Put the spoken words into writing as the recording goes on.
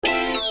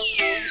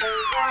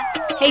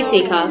Hey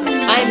Seacast,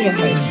 I am your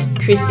host,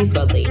 Christy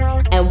Swadley,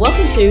 and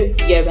welcome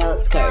to Yo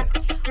Balance Code.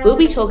 We'll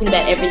be talking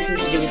about everything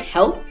to do with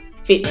health,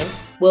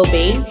 fitness,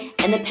 well-being,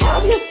 and the power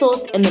of your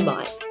thoughts and the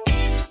mind.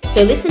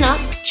 So listen up,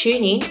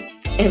 tune in,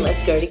 and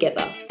let's go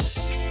together.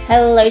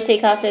 Hello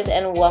Seacasters,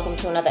 and welcome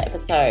to another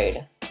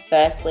episode.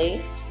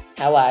 Firstly,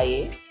 how are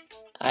you?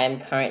 I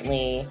am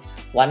currently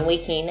 1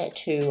 week in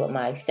to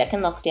my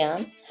second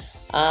lockdown.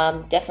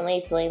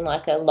 Definitely feeling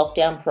like a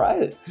lockdown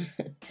pro.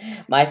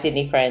 My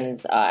Sydney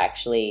friends are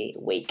actually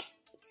week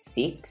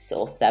 6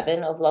 or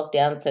 7 of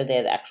lockdown, so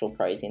they're the actual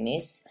pros in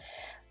this.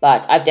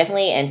 But I've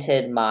definitely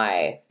entered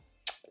my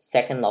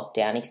second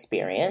lockdown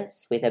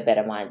experience with a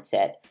better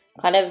mindset,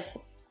 kind of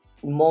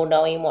more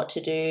knowing what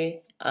to do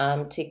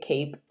to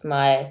keep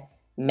my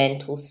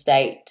mental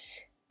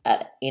state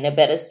in a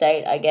better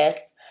state, I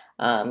guess.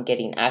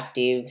 Getting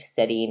active,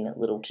 setting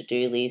little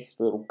to-do lists,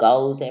 little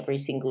goals every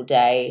single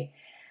day.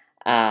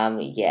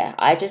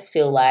 I just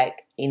feel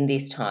like in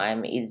this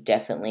time is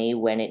definitely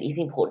when it is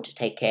important to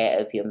take care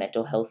of your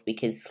mental health,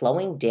 because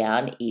slowing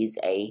down is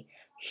a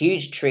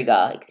huge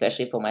trigger,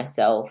 especially for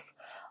myself,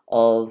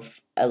 of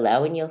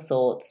allowing your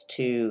thoughts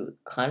to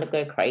kind of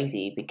go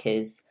crazy,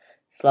 because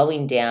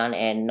slowing down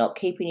and not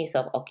keeping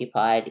yourself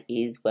occupied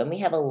is when we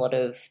have a lot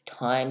of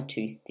time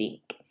to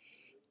think.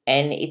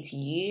 And it's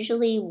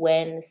usually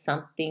when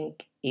something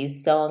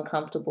is so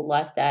uncomfortable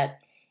like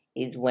that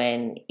is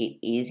when it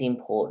is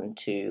important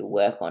to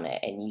work on it,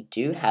 and you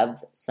do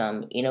have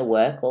some inner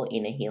work or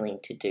inner healing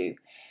to do.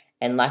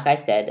 And like I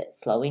said,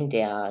 slowing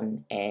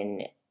down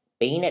and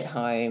being at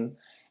home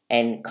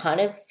and kind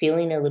of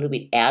feeling a little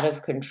bit out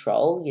of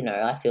control.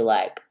 I feel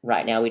like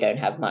right now we don't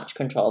have much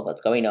control of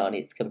what's going on.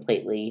 It's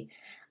completely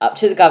up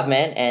to the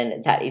government,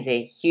 and that is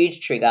a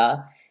huge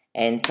trigger.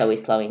 And so we're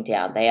slowing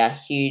down. They are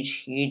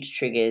huge, huge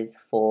triggers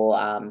for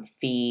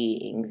fear,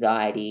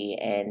 anxiety,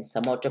 and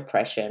somewhat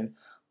depression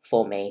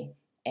for me.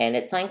 And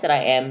it's something that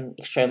I am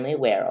extremely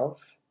aware of.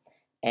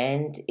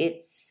 And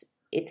it's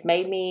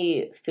made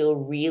me feel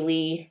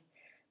really,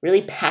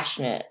 really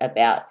passionate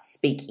about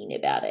speaking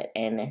about it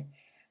and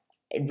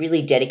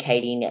really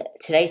dedicating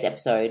today's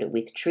episode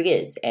with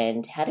triggers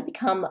and how to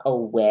become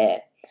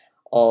aware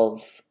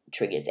of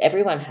triggers.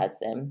 Everyone has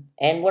them.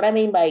 And what I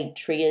mean by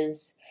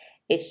triggers,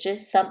 it's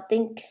just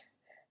something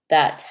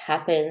that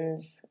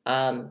happens,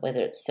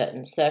 whether it's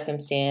certain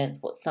circumstance,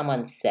 what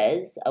someone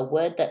says, a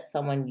word that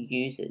someone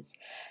uses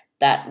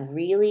that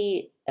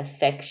really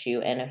affects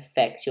you and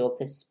affects your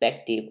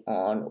perspective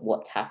on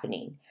what's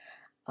happening.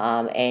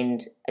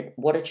 And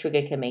what a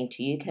trigger can mean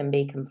to you can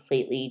be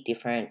completely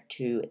different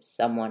to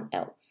someone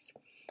else.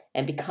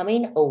 And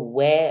becoming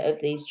aware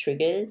of these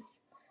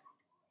triggers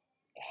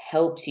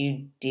helps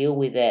you deal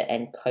with it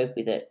and cope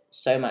with it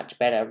so much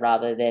better,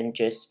 rather than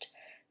just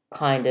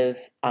kind of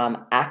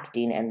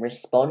acting and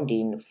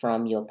responding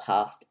from your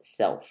past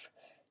self.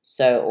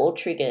 So all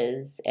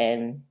triggers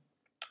and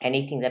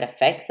anything that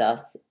affects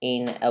us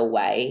in a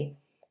way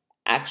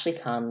actually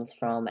comes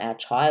from our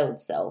child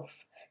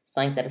self,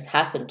 something that has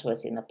happened to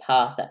us in the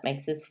past that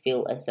makes us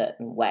feel a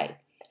certain way.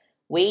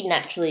 We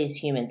naturally,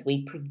 as humans,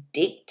 we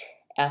predict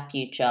our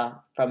future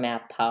from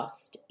our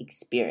past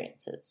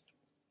experiences.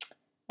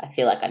 I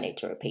feel like I need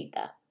to repeat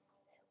that.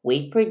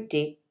 We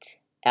predict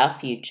our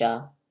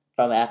future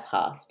from our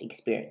past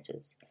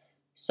experiences.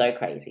 So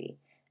crazy.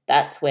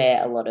 That's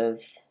where a lot of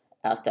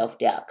our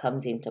self-doubt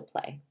comes into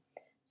play.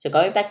 So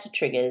going back to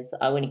triggers,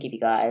 I want to give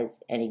you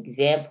guys an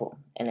example,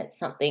 and it's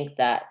something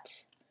that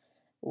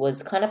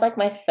was kind of like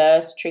my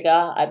first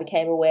trigger I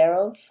became aware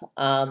of,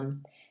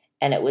 and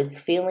it was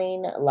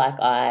feeling like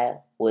I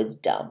was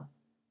dumb.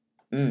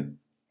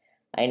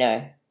 I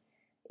know.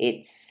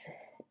 It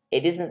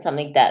isn't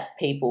something that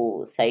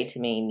people say to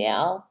me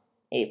now.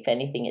 If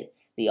anything,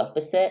 it's the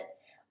opposite.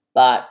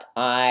 But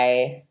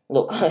I'm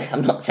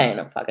not saying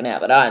I'm fucking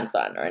Albert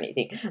Einstein or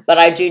anything, but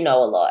I do know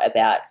a lot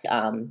about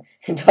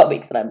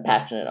topics that I'm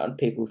passionate on.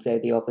 People say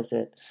the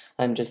opposite.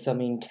 I'm just some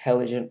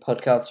intelligent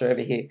podcaster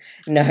over here.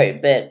 No,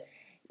 but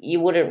you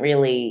wouldn't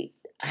really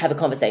have a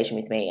conversation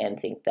with me and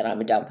think that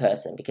I'm a dumb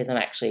person, because I'm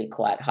actually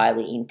quite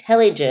highly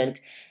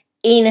intelligent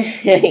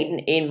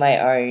in my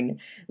own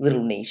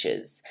little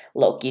niches.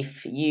 Look,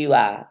 if you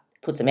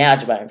put some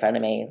algebra in front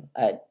of me,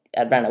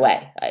 I'd run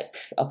away.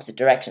 Opposite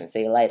direction,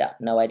 see you later,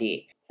 no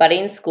idea. But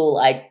in school,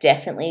 I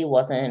definitely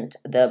wasn't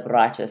the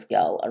brightest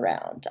girl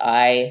around.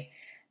 I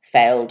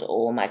failed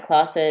all my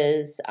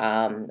classes.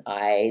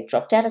 I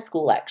dropped out of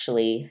school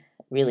actually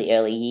really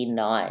early, year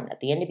 9. At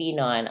the end of year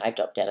 9, I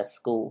dropped out of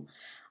school.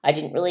 I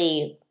didn't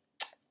really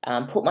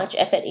put much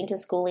effort into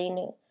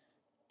schooling.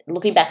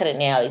 Looking back at it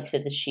now is for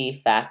the sheer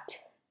fact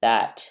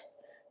that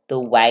the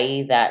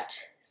way that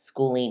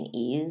schooling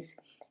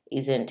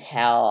isn't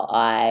how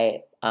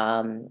I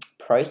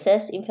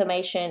process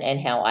information and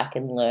how I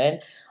can learn.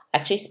 I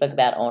actually spoke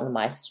about on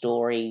my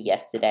story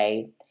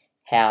yesterday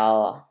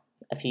how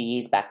a few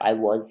years back I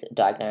was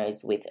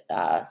diagnosed with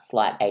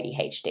slight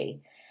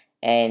ADHD,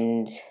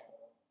 and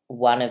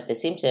one of the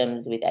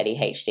symptoms with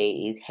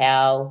ADHD is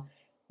how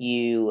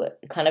you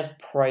kind of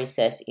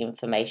process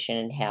information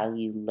and how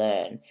you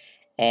learn.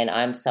 and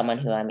I'm someone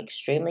who I'm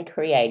extremely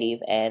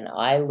creative, and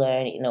I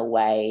learn in a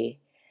way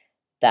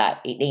that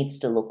it needs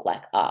to look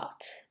like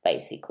art,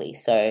 basically.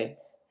 So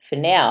for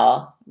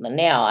now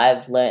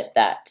I've learnt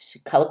that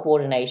color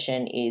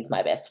coordination is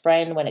my best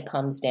friend when it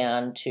comes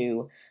down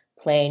to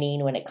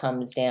planning, when it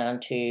comes down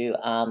to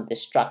the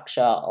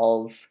structure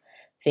of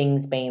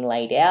things being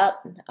laid out.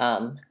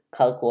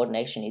 Color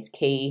coordination is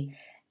key.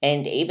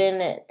 And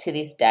even to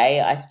this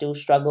day, I still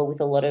struggle with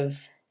a lot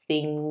of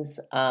things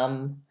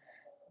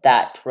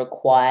that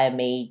require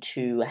me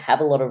to have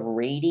a lot of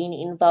reading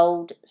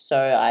involved. So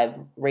I've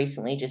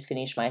recently just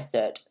finished my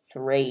Cert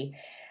 3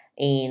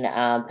 in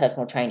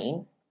personal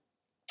training.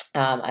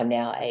 I'm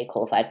now a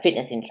qualified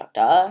fitness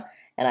instructor,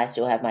 and I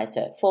still have my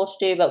Cert 4 to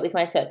do. But with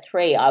my Cert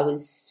 3, I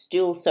was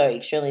still so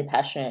extremely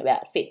passionate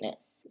about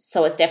fitness.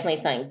 So it's definitely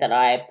something that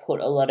I put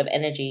a lot of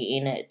energy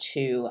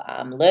into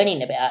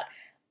learning about.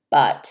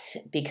 But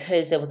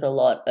because there was a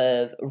lot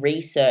of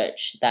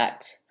research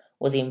that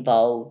was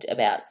involved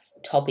about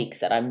topics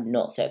that I'm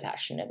not so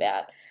passionate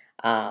about,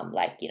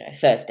 like,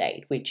 first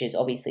aid, which is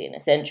obviously an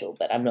essential,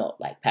 but I'm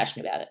not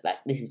passionate about it. Like,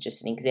 this is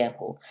just an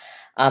example.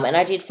 And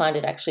I did find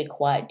it actually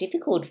quite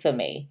difficult for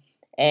me.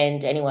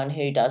 And anyone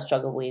who does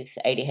struggle with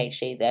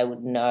ADHD, they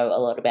would know a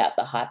lot about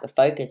the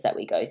hyperfocus that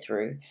we go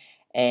through.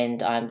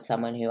 And I'm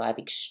someone who I have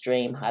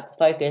extreme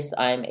hyperfocus.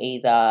 I'm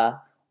either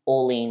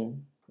all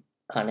in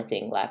kind of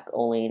thing, like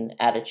all in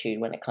attitude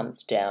when it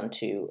comes down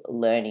to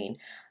learning.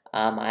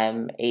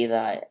 I'm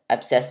either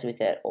obsessed with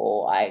it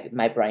or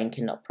my brain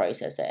cannot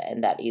process it,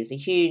 and that is a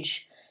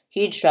huge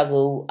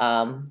struggle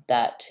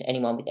that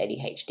anyone with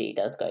ADHD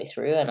does go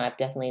through. And I've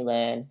definitely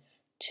learned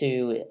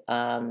to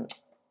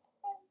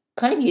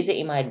kind of use it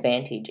in my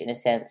advantage in a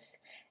sense,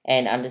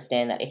 and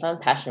understand that if I'm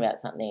passionate about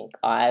something,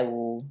 I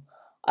will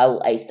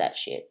ace that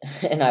shit.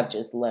 And I've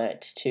just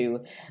learnt to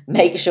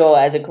make sure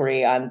as a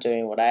career I'm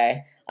doing what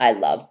I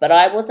love. But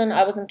I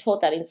wasn't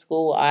taught that in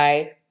school.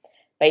 I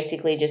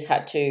basically just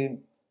had to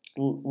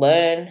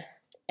learn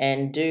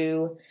and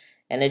do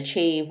and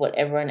achieve what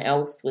everyone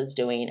else was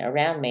doing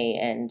around me,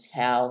 and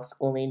how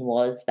schooling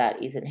was,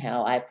 that isn't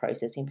how I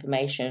process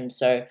information.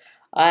 So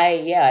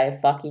I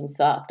fucking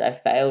sucked. I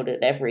failed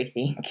at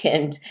everything,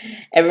 and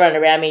everyone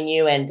around me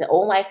knew, and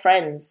all my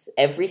friends,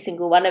 every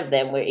single one of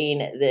them were in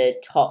the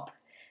top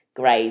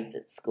grades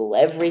at school.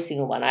 Every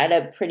single one. I had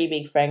a pretty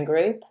big friend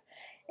group,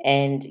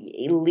 and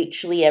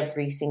literally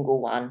every single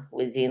one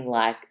was in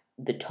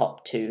the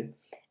top 2.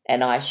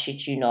 And I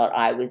shit you not,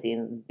 I was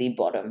in the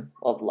bottom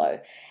of low.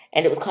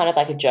 And it was kind of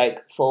like a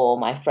joke for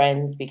my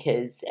friends,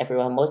 because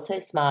everyone was so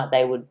smart,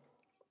 they would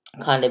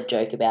kind of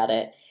joke about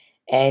it.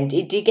 And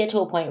it did get to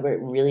a point where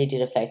it really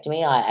did affect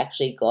me. I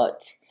actually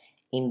got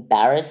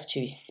embarrassed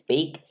to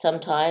speak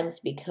sometimes,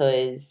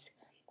 because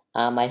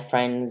my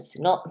friends,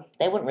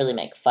 they wouldn't really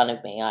make fun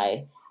of me.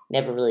 I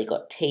never really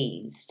got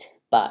teased,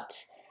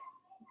 but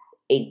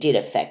it did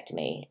affect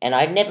me. And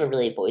I never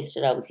really voiced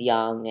it. I was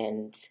young,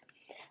 and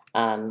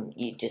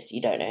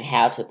you don't know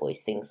how to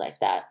voice things like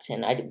that.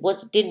 And I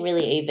didn't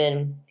really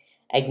even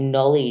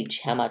acknowledge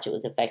how much it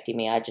was affecting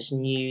me. I just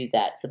knew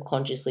that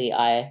subconsciously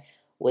I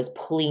was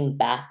pulling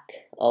back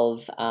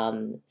of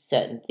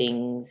certain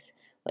things,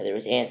 whether it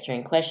was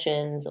answering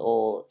questions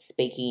or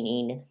speaking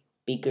in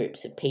big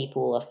groups of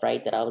people,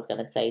 afraid that I was going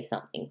to say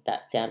something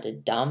that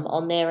sounded dumb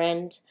on their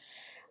end.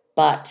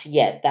 But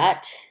yeah,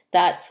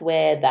 that's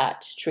where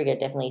that trigger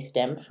definitely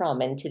stemmed from.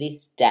 And to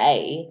this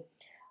day,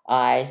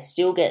 I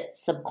still get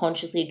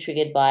subconsciously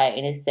triggered by it,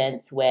 in a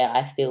sense where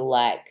I feel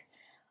like,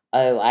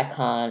 oh, I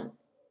can't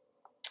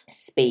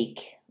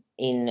speak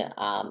in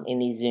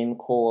the Zoom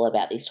call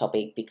about this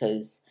topic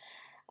because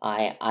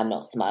I'm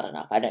not smart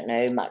enough. I don't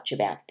know much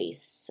about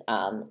this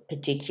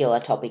particular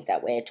topic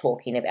that we're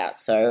talking about,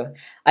 so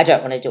I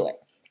don't want to do it.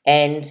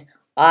 And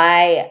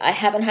I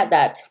haven't had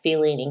that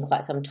feeling in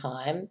quite some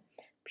time,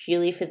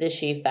 purely for the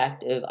sheer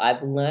fact of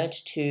I've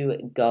learnt to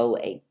go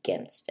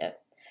against it.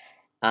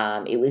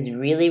 It was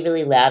really,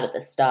 really loud at the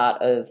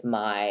start of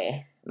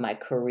my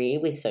career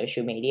with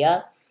social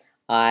media.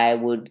 I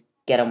would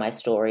get on my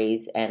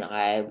stories and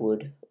I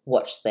would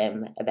watch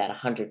them about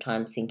 100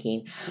 times,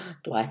 thinking,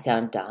 do I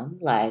sound dumb?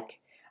 Like,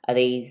 are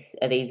these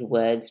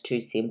words too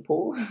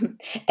simple?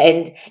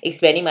 And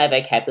expanding my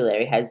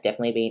vocabulary has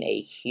definitely been a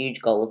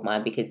huge goal of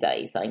mine, because that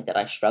is something that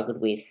I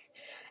struggled with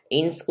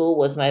in school,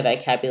 was my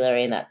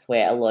vocabulary, and that's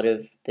where a lot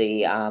of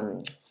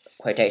the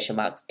quotation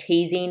marks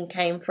teasing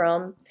came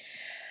from.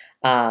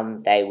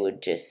 They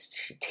would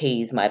just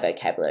tease my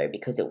vocabulary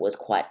because it was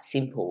quite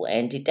simple,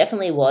 and it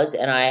definitely was.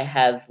 And I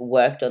have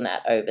worked on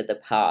that over the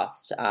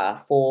past 4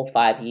 or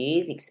 5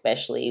 years,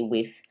 especially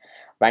with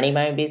running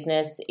my own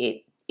business.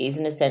 It is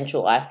an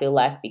essential, I feel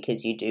like,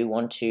 because you do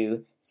want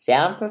to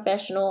sound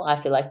professional. I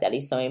feel like that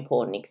is so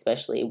important,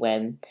 especially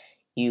when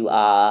you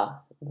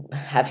are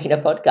having a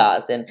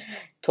podcast and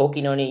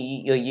talking on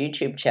your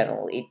YouTube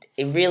channel.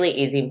 It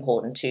really is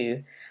important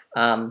to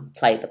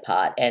play the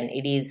part, and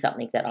it is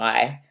something that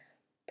I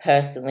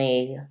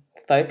personally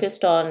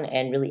focused on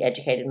and really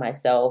educated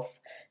myself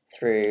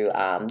through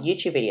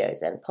YouTube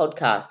videos and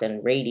podcasts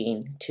and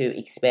reading to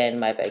expand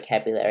my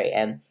vocabulary.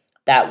 And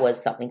that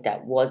was something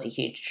that was a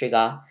huge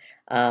trigger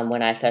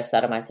when I first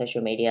started my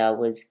social media. I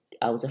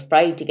was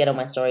afraid to get on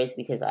my stories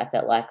because I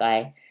felt like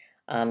I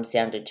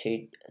sounded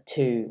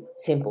too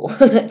simple,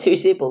 too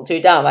simple,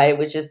 too dumb. I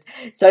was just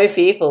so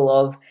fearful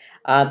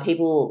of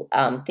people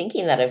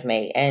thinking that of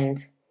me. And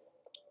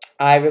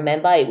I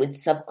remember it would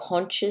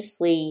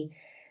subconsciously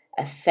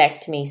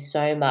affect me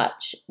so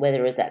much, whether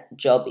it was at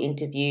job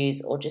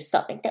interviews or just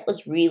something that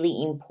was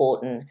really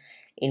important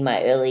in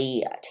my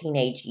early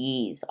teenage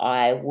years.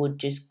 I would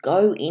just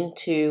go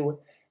into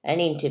an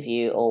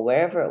interview or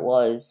wherever it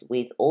was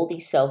with all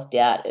this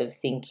self-doubt of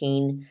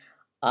thinking,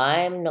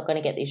 I'm not going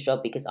to get this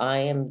job because I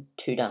am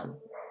too dumb.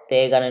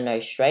 They're going to know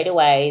straight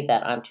away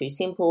that I'm too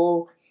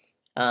simple.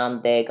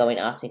 They're going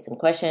to ask me some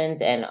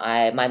questions and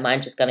my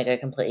mind's just going to go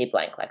completely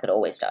blank like it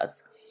always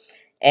does.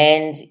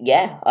 And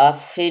yeah,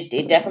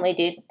 it definitely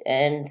did.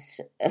 And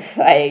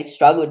I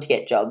struggled to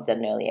get jobs at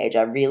an early age.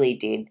 I really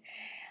did.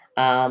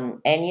 And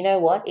you know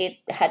what? It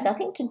had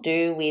nothing to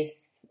do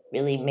with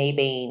really me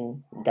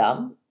being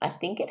dumb. I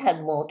think it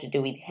had more to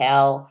do with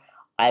how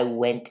I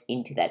went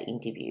into that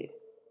interview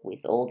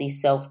with all this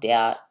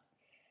self-doubt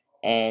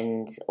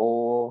and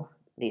all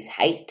this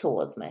hate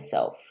towards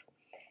myself.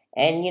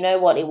 And you know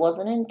what? It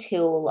wasn't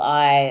until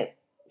I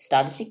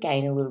started to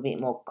gain a little bit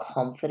more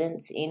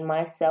confidence in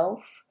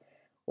myself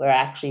where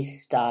I actually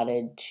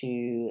started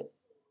to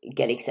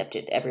get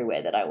accepted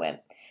everywhere that I went.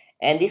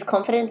 And this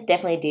confidence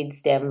definitely did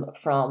stem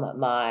from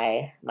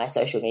my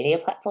social media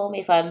platform,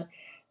 if I'm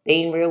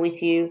being real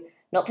with you.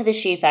 Not for the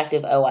sheer fact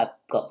of, oh, I've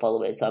got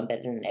followers, so I'm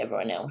better than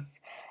everyone else.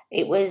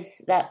 It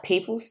was that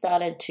people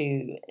started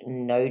to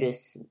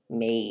notice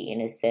me in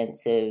a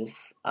sense of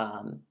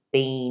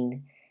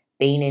being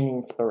an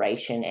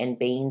inspiration and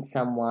being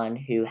someone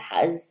who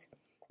has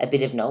a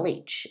bit of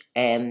knowledge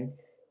and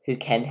who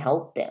can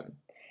help them.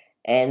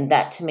 And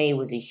that to me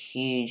was a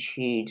huge,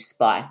 huge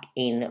spike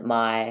in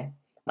my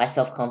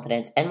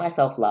self-confidence and my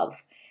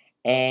self-love.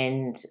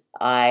 And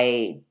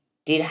I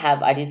did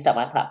start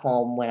my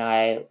platform when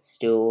I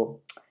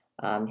still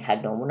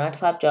had normal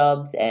 9-to-5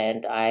 jobs.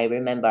 And I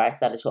remember I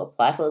started to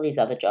apply for all these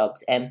other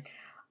jobs. And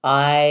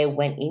I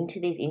went into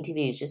these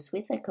interviews just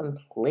with a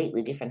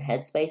completely different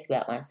headspace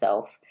about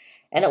myself.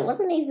 And it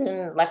wasn't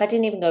even, like I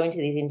didn't even go into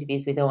these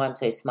interviews with, oh, I'm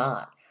so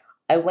smart.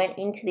 I went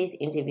into these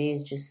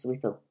interviews just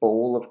with a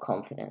ball of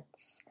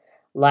confidence.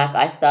 Like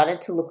I started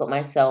to look at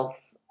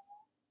myself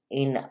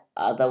in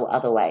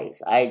other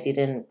ways. I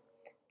didn't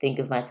think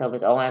of myself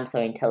as, oh, I'm so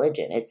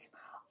intelligent. It's,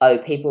 oh,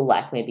 people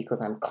like me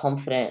because I'm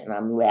confident and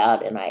I'm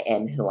loud and I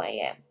am who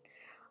I am.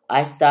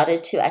 I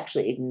started to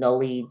actually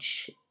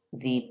acknowledge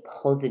the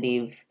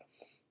positive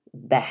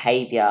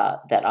behavior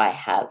that I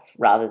have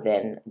rather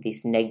than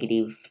this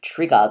negative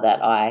trigger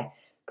that I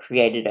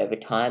created over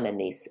time and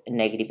this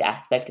negative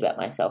aspect about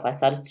myself. I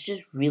started to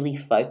just really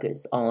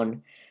focus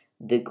on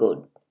the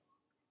good.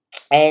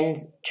 And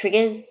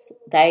triggers,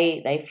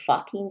 they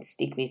fucking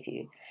stick with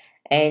you.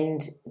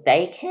 And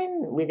they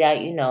can,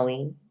 without you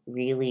knowing,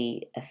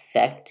 really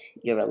affect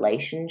your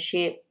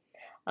relationship.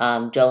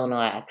 Joel and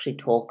I actually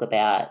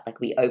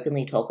we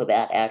openly talk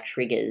about our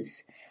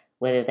triggers,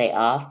 whether they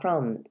are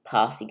from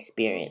past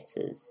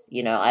experiences.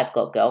 You know, I've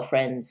got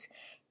girlfriends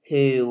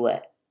who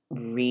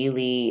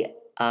really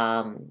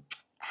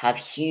have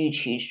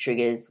huge, huge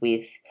triggers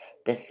with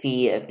the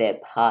fear of their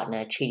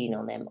partner cheating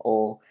on them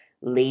or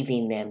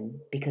leaving them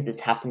because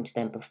it's happened to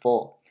them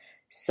before.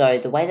 So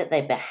the way that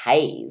they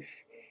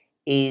behave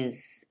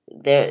is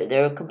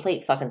they're a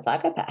complete fucking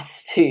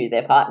psychopaths to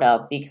their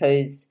partner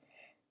because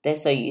they're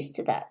so used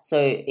to that. So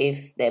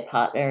if their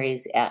partner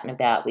is out and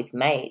about with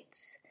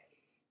mates,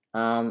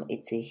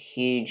 it's a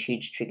huge,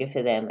 huge trigger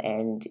for them,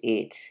 and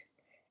it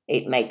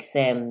makes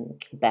them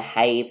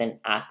behave and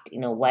act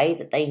in a way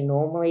that they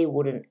normally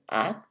wouldn't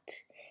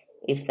act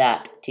if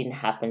that didn't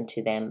happen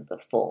to them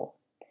before.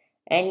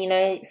 And, you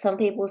know, some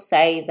people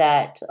say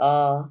that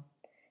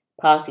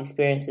past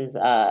experiences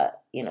are,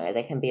 you know,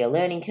 they can be a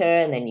learning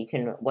curve and then you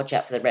can watch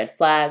out for the red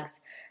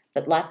flags.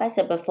 But like I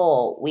said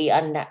before, we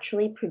are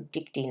naturally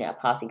predicting our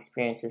past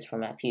experiences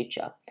from our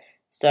future.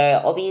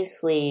 So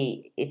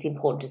obviously it's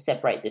important to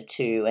separate the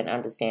two and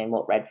understand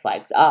what red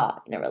flags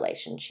are in a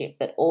relationship,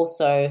 but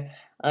also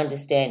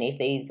understand if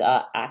these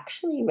are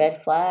actually red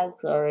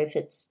flags or if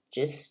it's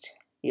just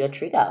your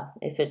trigger,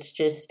 if it's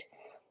just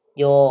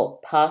your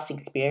past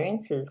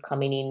experiences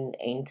coming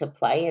into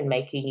play and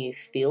making you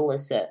feel a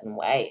certain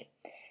way.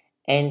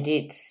 And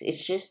it's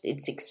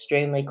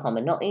extremely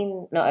common, not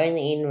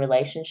only in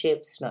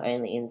relationships, not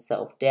only in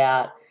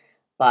self-doubt,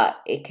 but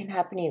it can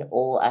happen in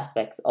all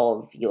aspects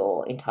of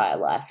your entire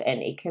life,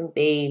 and it can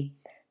be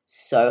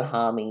so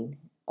harming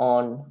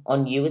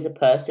on you as a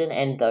person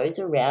and those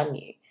around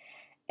you.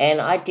 And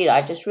I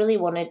just really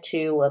wanted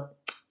to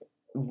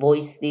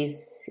voice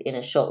this in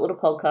a short little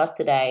podcast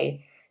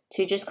today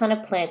to just kind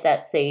of plant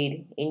that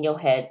seed in your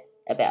head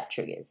about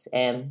triggers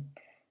and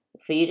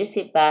for you to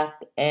sit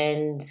back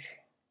and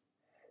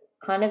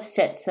kind of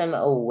set some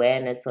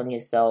awareness on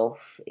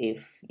yourself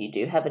if you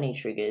do have any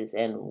triggers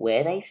and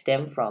where they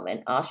stem from,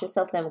 and ask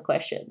yourself them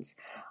questions.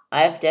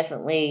 I've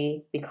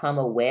definitely become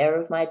aware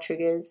of my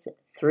triggers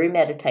through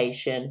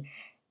meditation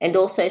and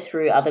also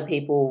through other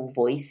people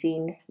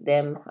voicing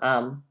them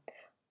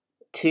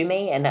to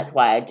me. And that's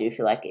why I do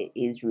feel like it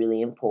is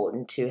really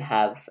important to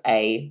have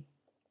a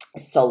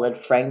solid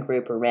friend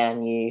group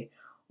around you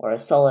or a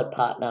solid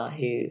partner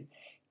who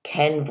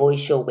can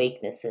voice your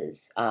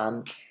weaknesses.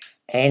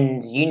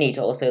 And you need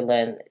to also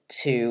learn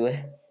to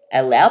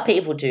allow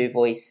people to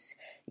voice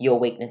your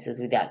weaknesses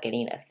without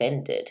getting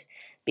offended,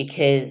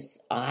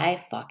 because I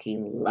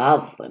fucking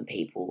love when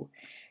people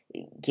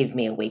give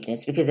me a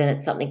weakness, because then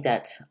it's something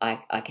that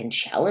I can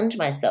challenge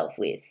myself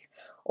with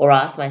or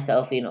ask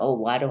myself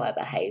why do I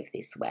behave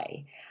this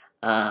way?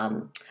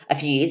 A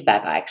few years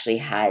back, I actually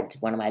had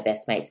one of my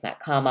best mates, Matt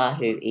Karma,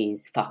 who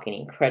is fucking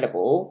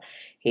incredible.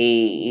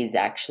 He is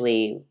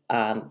actually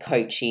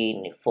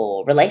coaching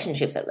for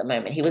relationships at the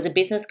moment. He was a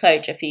business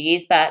coach a few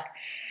years back,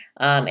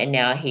 and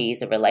now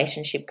he's a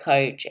relationship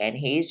coach, and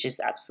he's just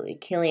absolutely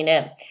killing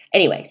it.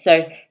 Anyway,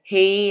 so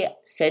he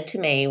said to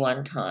me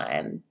one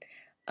time,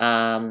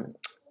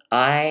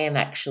 I am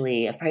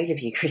actually afraid of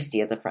you, Christy,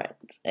 as a friend.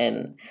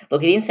 And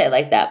look, he didn't say it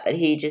like that, but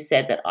he just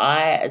said that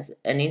I, as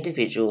an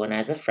individual and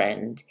as a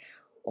friend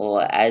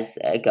or as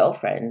a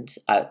girlfriend,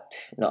 I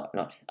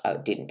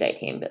didn't date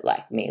him, but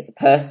like me as a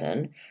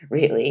person,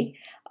 really,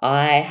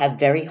 I have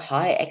very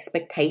high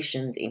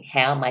expectations in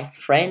how my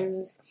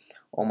friends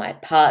or my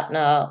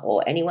partner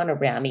or anyone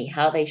around me,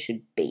 how they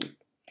should be.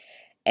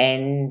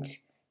 And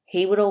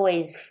he would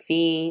always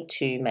fear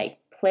to make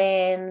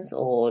plans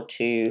or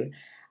to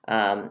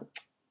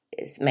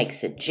make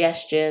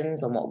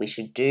suggestions on what we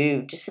should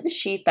do, just for the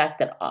sheer fact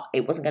that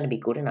it wasn't going to be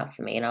good enough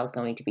for me and I was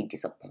going to be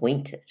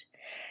disappointed.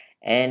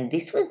 And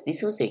this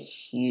was a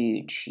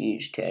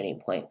huge turning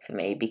point for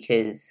me,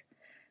 because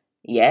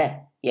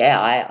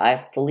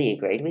I fully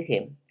agreed with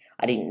him.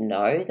 I didn't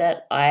know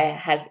that I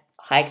had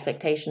high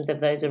expectations of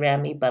those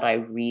around me, but I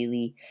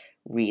really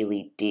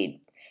did.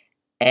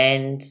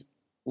 And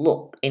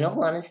look, in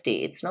all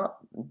honesty, it's not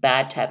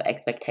bad to have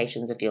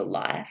expectations of your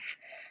life,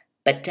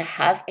 but to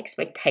have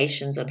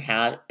expectations on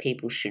how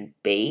people should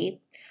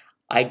be,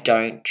 I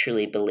don't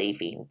truly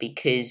believe in,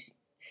 because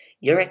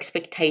your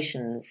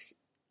expectations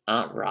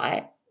aren't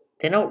right.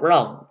 They're not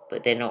wrong,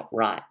 but they're not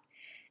right.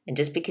 And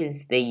just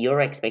because they're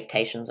your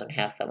expectations on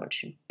how someone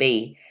should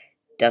be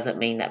doesn't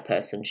mean that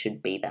person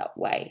should be that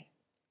way.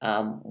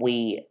 Our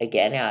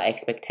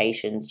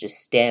expectations just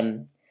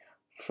stem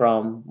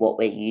from what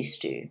we're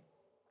used to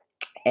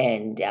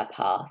and our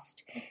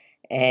past.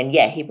 And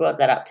he brought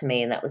that up to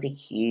me, and that was a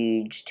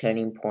huge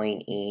turning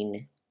point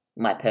in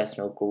my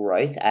personal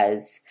growth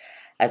as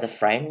a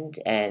friend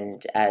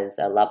and as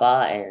a lover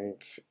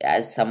and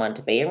as someone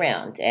to be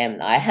around.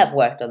 And I have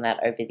worked on that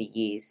over the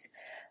years,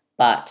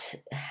 but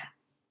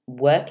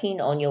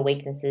working on your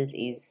weaknesses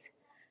is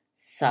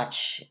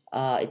such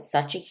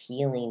a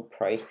healing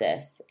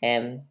process,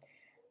 and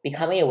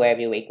becoming aware of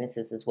your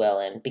weaknesses as well,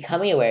 and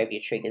becoming aware of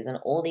your triggers and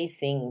all these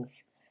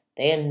things,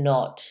 they're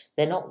not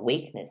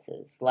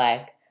weaknesses.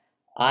 Like,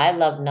 I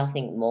love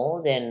nothing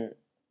more than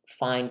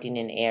finding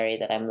an area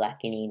that I'm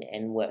lacking in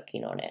and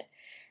working on it.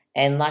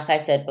 And like I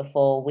said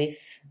before, with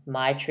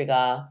my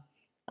trigger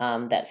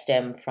that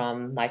stemmed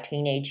from my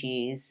teenage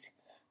years,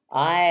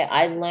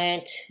 I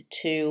learnt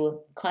to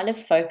kind of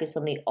focus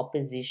on the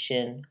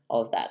opposition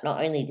of that.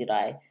 Not only did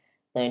I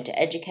learn to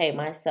educate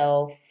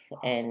myself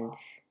and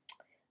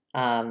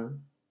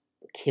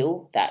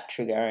kill that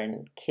trigger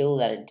and kill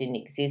that it didn't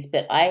exist,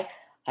 but I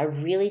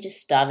really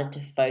just started to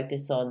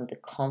focus on the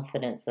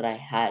confidence that I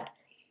had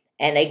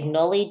and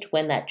acknowledge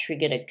when that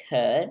trigger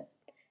occurred,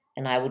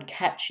 and I would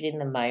catch it in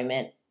the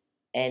moment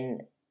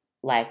and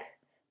like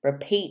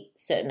repeat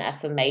certain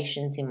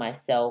affirmations in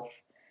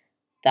myself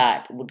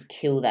that would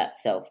kill that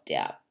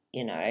self-doubt.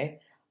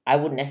 I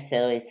wouldn't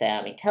necessarily say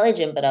I'm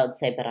intelligent, but I would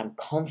say, but I'm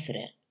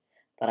confident,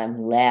 but I'm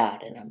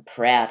loud and I'm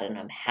proud and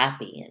I'm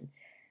happy,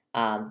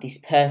 and this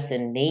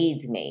person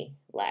needs me.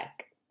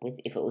 Like,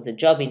 if it was a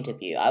job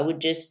interview, I would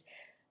just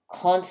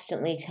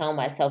constantly tell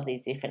myself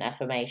these different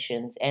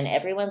affirmations, and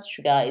everyone's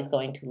trigger is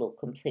going to look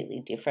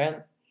completely different,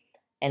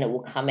 and it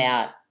will come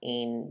out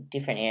in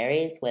different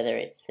areas, whether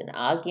it's an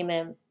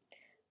argument,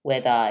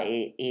 whether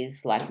it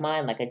is like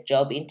mine, like a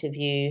job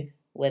interview,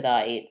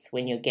 whether it's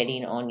when you're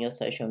getting on your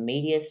social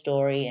media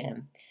story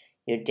and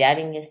you're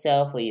doubting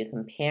yourself or you're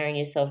comparing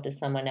yourself to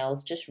someone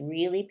else. Just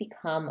really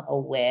become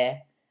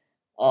aware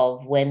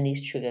of when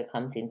this trigger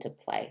comes into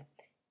play.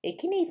 It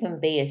can even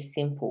be a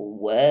simple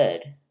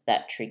word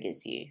that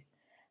triggers you.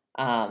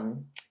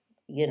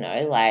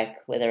 Like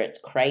whether it's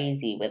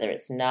crazy, whether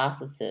it's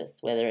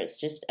narcissist, whether it's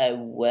just a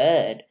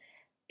word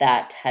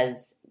that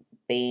has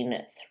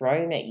been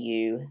thrown at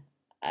you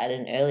at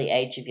an early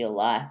age of your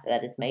life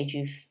that has made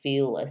you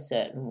feel a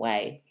certain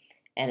way,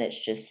 and it's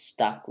just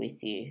stuck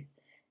with you.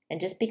 And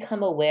just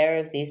become aware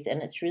of this,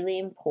 and it's really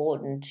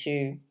important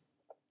to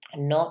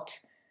not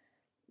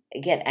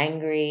get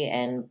angry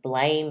and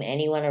blame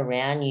anyone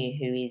around you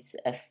who is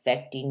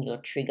affecting your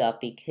trigger,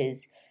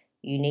 because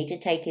you need to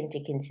take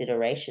into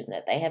consideration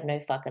that they have no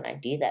fucking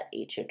idea that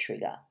it's your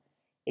trigger.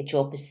 It's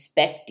your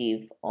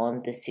perspective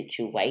on the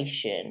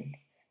situation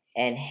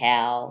and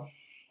how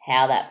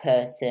that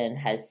person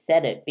has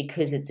said it,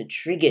 because it's a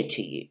trigger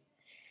to you.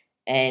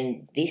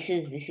 And this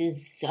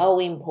is so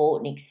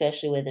important,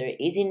 especially whether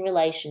it is in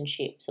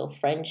relationships or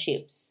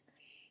friendships.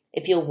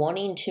 If you're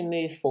wanting to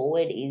move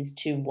forward, is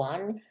to,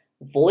 one,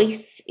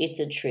 voice it's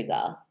a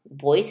trigger.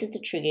 Voice it's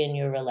a trigger in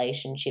your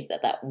relationship,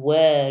 that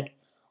word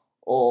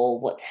or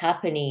what's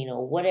happening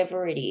or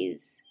whatever it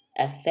is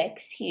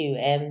affects you,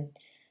 and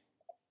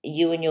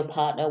you and your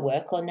partner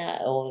work on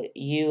that, or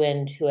you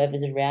and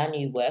whoever's around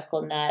you work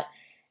on that.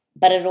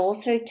 But it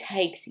also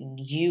takes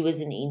you as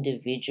an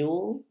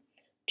individual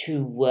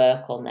to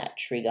work on that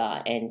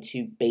trigger and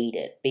to beat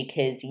it,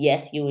 because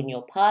yes, you and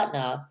your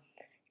partner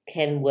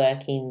can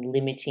work in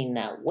limiting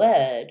that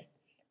word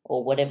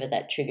or whatever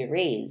that trigger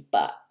is,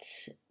 but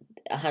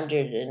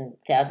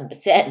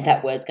 100,000%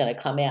 that word's going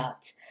to come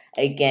out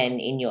again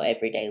in your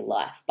everyday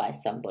life by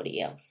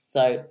somebody else.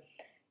 So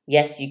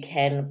yes, you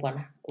can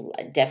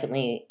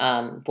definitely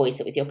voice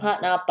it with your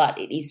partner, but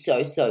it is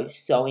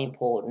so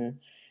important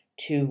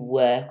to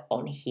work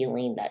on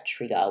healing that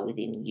trigger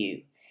within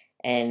you.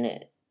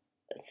 And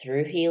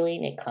through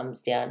healing, it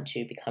comes down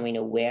to becoming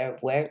aware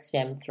of where it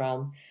stemmed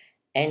from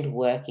and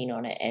working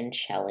on it and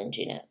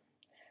challenging it.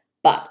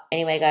 But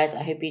anyway, guys,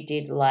 I hope you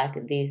did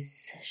like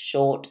this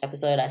short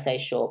episode. I say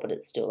short, but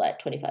it's still like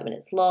 25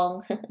 minutes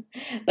long.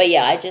 But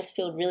yeah, I just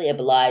feel really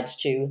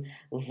obliged to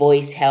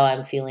voice how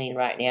I'm feeling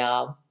right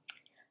now,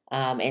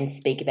 and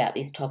speak about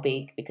this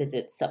topic, because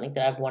it's something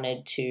that I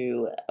wanted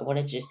to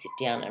just sit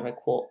down and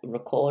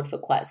record for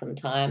quite some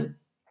time.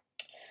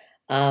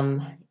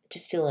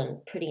 Just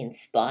feeling pretty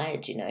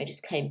inspired,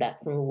 just came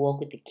back from a walk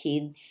with the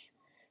kids,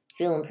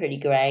 feeling pretty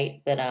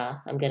great, but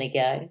I'm going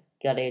to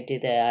got to do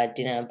the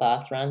dinner and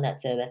bath run.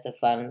 That's a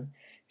fun,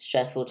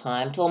 stressful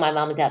time. To all my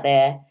mums out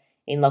there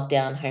in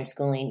lockdown,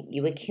 homeschooling,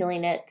 you were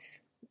killing it,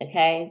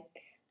 okay?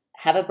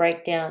 Have a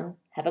breakdown,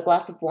 have a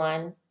glass of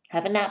wine,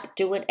 have a nap,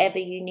 do whatever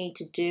you need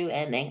to do,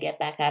 and then get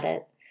back at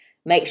it.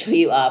 Make sure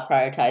you are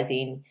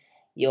prioritizing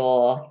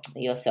your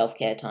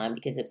self-care time,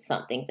 because it's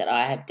something that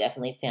I have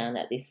definitely found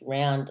that this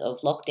round of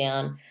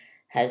lockdown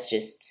has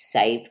just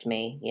saved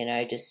me,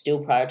 just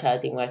still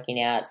prioritizing working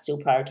out, still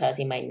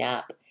prioritizing my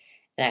nap,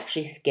 and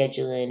actually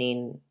scheduling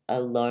in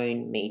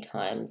alone me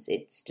times.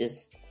 It's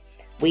just,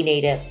 we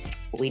need it,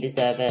 we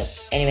deserve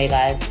it. Anyway,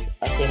 guys,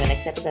 I'll see you in my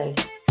next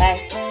episode.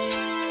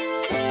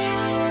 Bye.